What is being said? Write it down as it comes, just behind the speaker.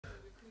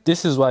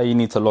This is why you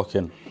need to lock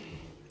in.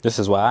 This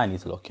is why I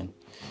need to lock in.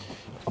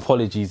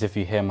 Apologies if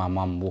you hear my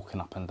mum walking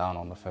up and down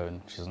on the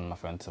phone. She's on the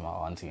phone to my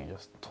auntie and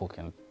just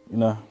talking, you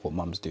know, what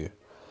mums do.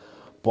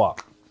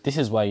 But this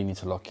is why you need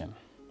to lock in.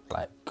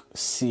 Like,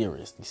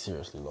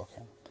 seriously lock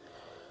in.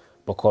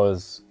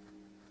 Because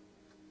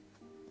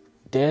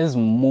there's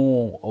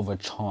more of a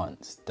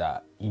chance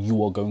that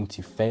you are going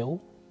to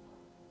fail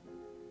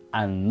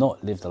and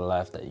not live the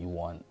life that you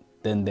want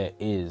than there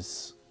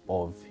is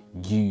of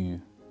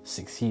you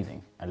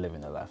succeeding and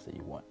living the life that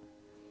you want.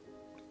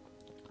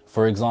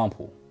 For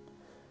example,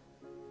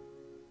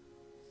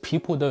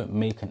 people don't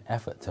make an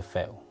effort to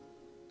fail.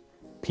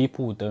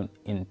 People don't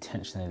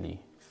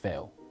intentionally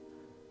fail.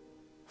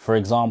 For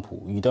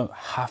example, you don't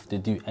have to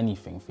do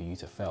anything for you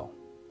to fail.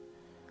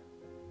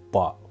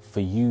 But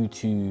for you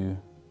to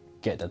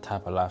get the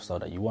type of lifestyle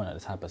that you want and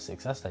the type of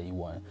success that you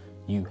want,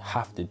 you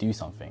have to do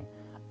something.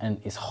 And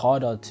it's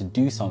harder to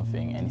do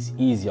something and it's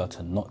easier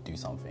to not do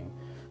something.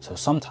 So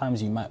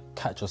sometimes you might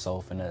catch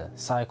yourself in a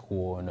cycle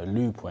or in a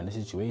loop or in a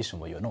situation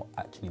where you're not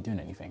actually doing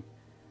anything.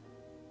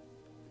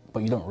 But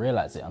you don't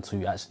realize it until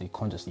you actually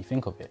consciously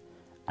think of it.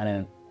 And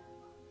then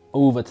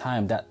over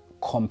time, that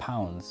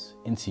compounds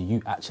into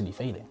you actually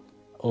failing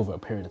over a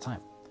period of time.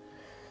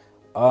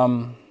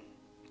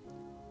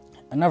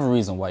 Another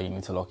reason why you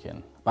need to lock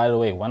in. By the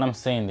way, when I'm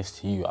saying this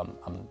to you,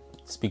 I'm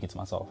speaking to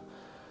myself.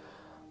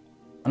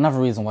 Another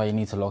reason why you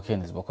need to lock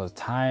in is because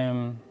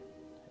time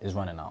is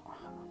running out.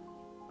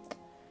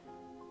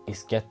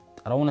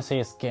 I don't want to say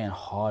it's getting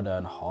harder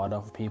and harder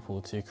for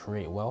people to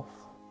create wealth,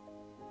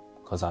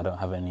 because I don't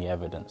have any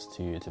evidence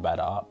to back that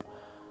up.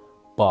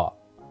 But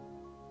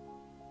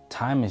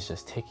time is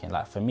just ticking.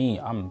 Like for me,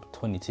 I'm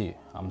 22.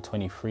 I'm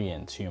 23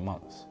 in 2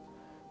 months.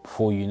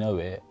 Before you know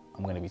it,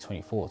 I'm going to be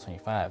 24,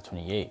 25,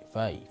 28,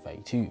 30,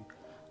 32.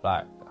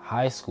 Like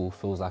high school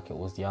feels like it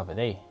was the other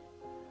day.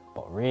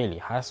 But really,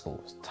 high school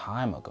was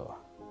time ago.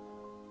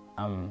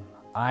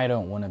 I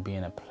don't want to be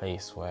in a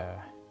place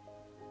where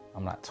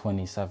I'm like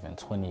 27,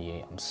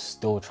 28. I'm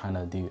still trying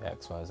to do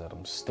X, Y, Z.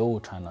 I'm still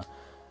trying to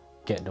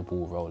get the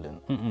ball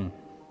rolling.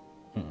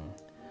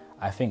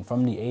 I think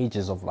from the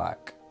ages of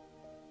like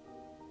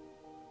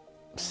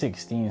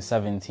 16,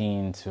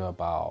 17 to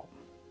about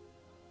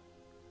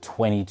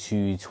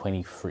 22,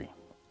 23.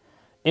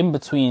 In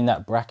between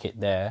that bracket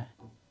there,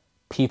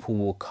 people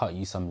will cut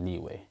you some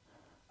leeway.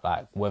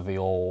 Like whether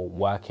you're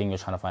working, you're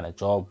trying to find a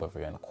job, whether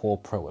you're in a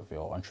corporate, whether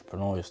you're an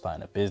entrepreneur, you're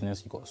starting a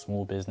business, you've got a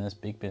small business,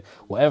 big business,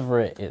 whatever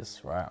it is,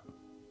 right?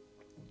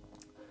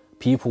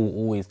 People will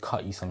always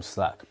cut you some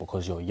slack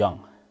because you're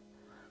young.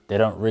 They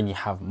don't really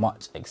have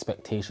much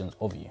expectations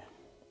of you.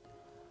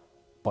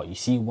 But you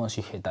see, once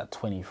you hit that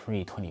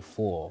 23,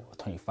 24,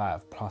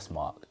 25 plus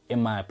mark,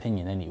 in my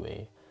opinion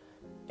anyway,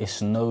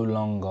 it's no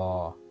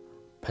longer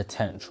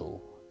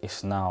potential,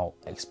 it's now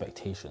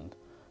expectation.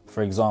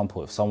 For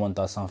example, if someone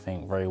does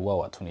something very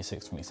well at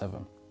 26,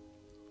 27,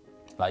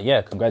 like,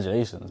 yeah,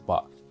 congratulations,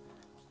 but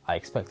I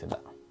expected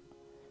that.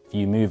 If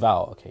you move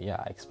out, okay,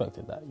 yeah, I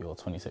expected that. You're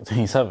 26,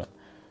 27. Do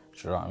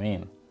you know what I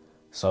mean?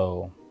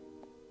 So,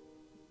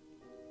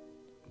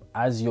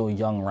 as you're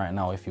young right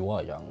now, if you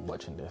are young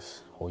watching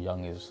this, or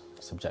young is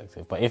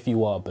subjective, but if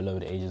you are below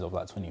the ages of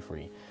like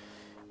 23,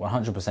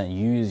 100%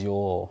 use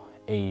your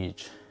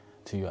age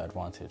to your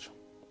advantage.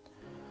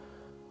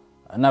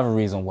 Another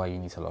reason why you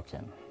need to lock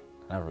in,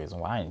 another reason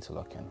why I need to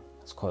lock in,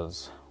 is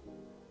because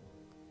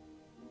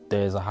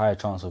there's a higher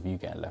chance of you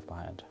getting left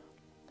behind.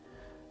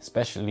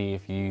 Especially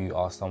if you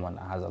are someone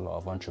that has a lot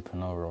of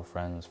entrepreneurial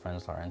friends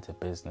that are into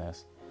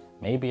business.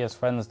 Maybe as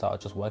friends that are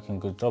just working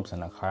good jobs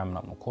and are climbing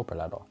up the corporate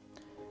ladder.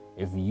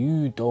 If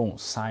you don't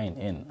sign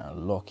in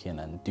and lock in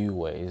and do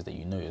what it is that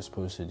you know you're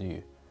supposed to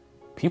do,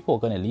 people are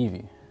going to leave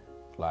you.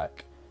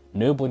 Like,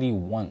 nobody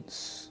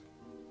wants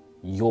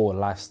your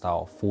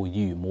lifestyle for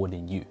you more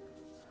than you.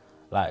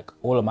 Like,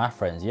 all of my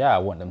friends, yeah, I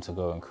want them to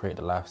go and create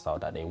the lifestyle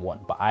that they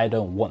want, but I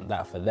don't want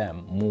that for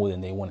them more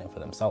than they want it for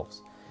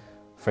themselves.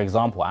 For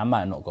example, I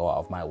might not go out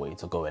of my way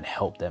to go and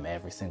help them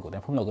every single day.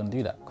 I'm probably not going to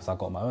do that because I've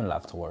got my own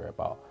life to worry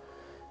about.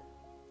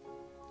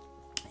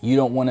 You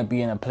don't want to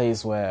be in a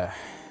place where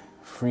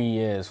 3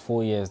 years,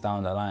 4 years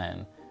down the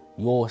line,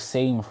 your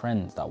same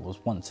friends that was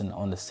once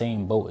on the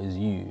same boat as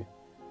you,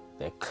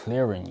 they're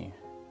clearing you,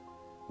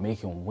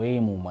 making way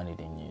more money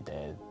than you.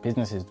 Their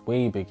business is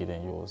way bigger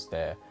than yours.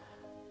 They're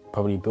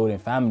probably building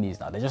families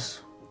now. They're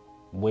just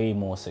way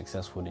more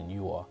successful than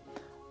you are.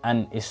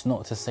 And it's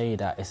not to say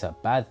that it's a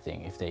bad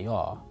thing if they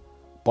are,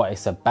 but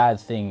it's a bad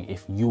thing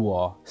if you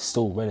are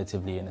still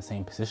relatively in the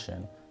same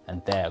position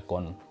and they're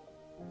gone,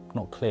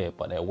 not clear,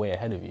 but they're way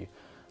ahead of you.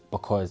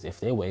 Because if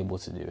they were able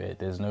to do it,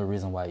 there's no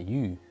reason why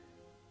you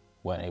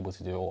weren't able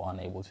to do it or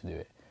unable to do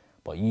it.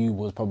 But you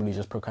was probably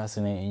just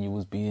procrastinating, you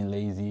was being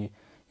lazy,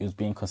 you was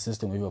being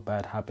consistent with your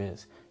bad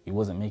habits, you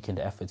wasn't making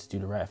the effort to do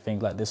the right thing.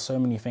 Like, there's so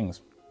many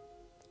things.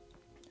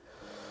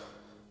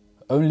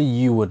 Only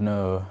you would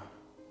know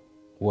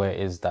what it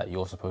is that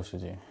you're supposed to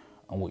do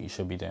and what you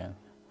should be doing.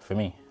 For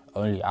me,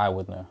 only I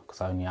would know,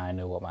 because only I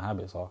know what my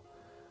habits are.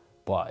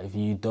 But if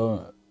you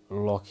don't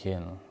lock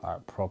in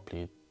like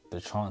properly,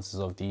 the chances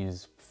of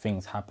these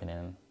things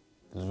happening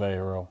is very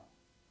real.